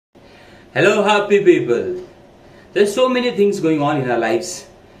Hello, happy people. There's so many things going on in our lives.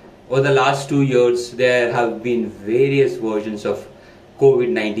 Over the last 2 years, there have been various versions of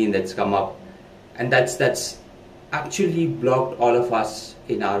COVID-19 that's come up, and that's actually blocked all of us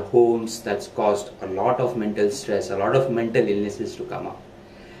in our homes. That's caused a lot of mental stress, a lot of mental illnesses to come up.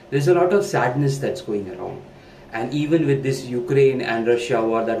 There's a lot of sadness that's going around, and even with this Ukraine and Russia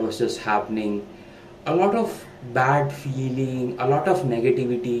war that was just happening, a lot of bad feeling, a lot of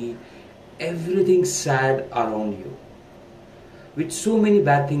negativity, everything sad around you. With so many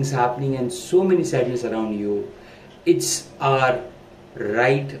bad things happening and so many sadness around you, it's our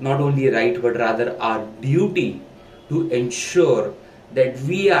right, not only right, but rather our duty to ensure that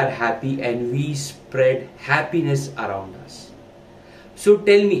we are happy and we spread happiness around us. So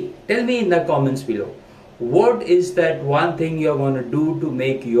tell me in the comments below, what is that one thing you're going to do to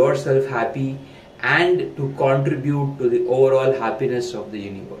make yourself happy and to contribute to the overall happiness of the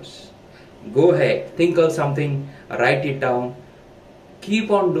universe? Go ahead, think of something, write it down,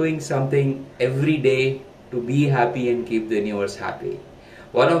 keep on doing something every day to be happy and keep the universe happy.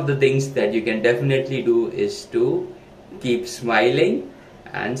 One of the things that you can definitely do is to keep smiling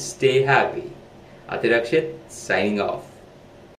and stay happy. Atirakshit signing off.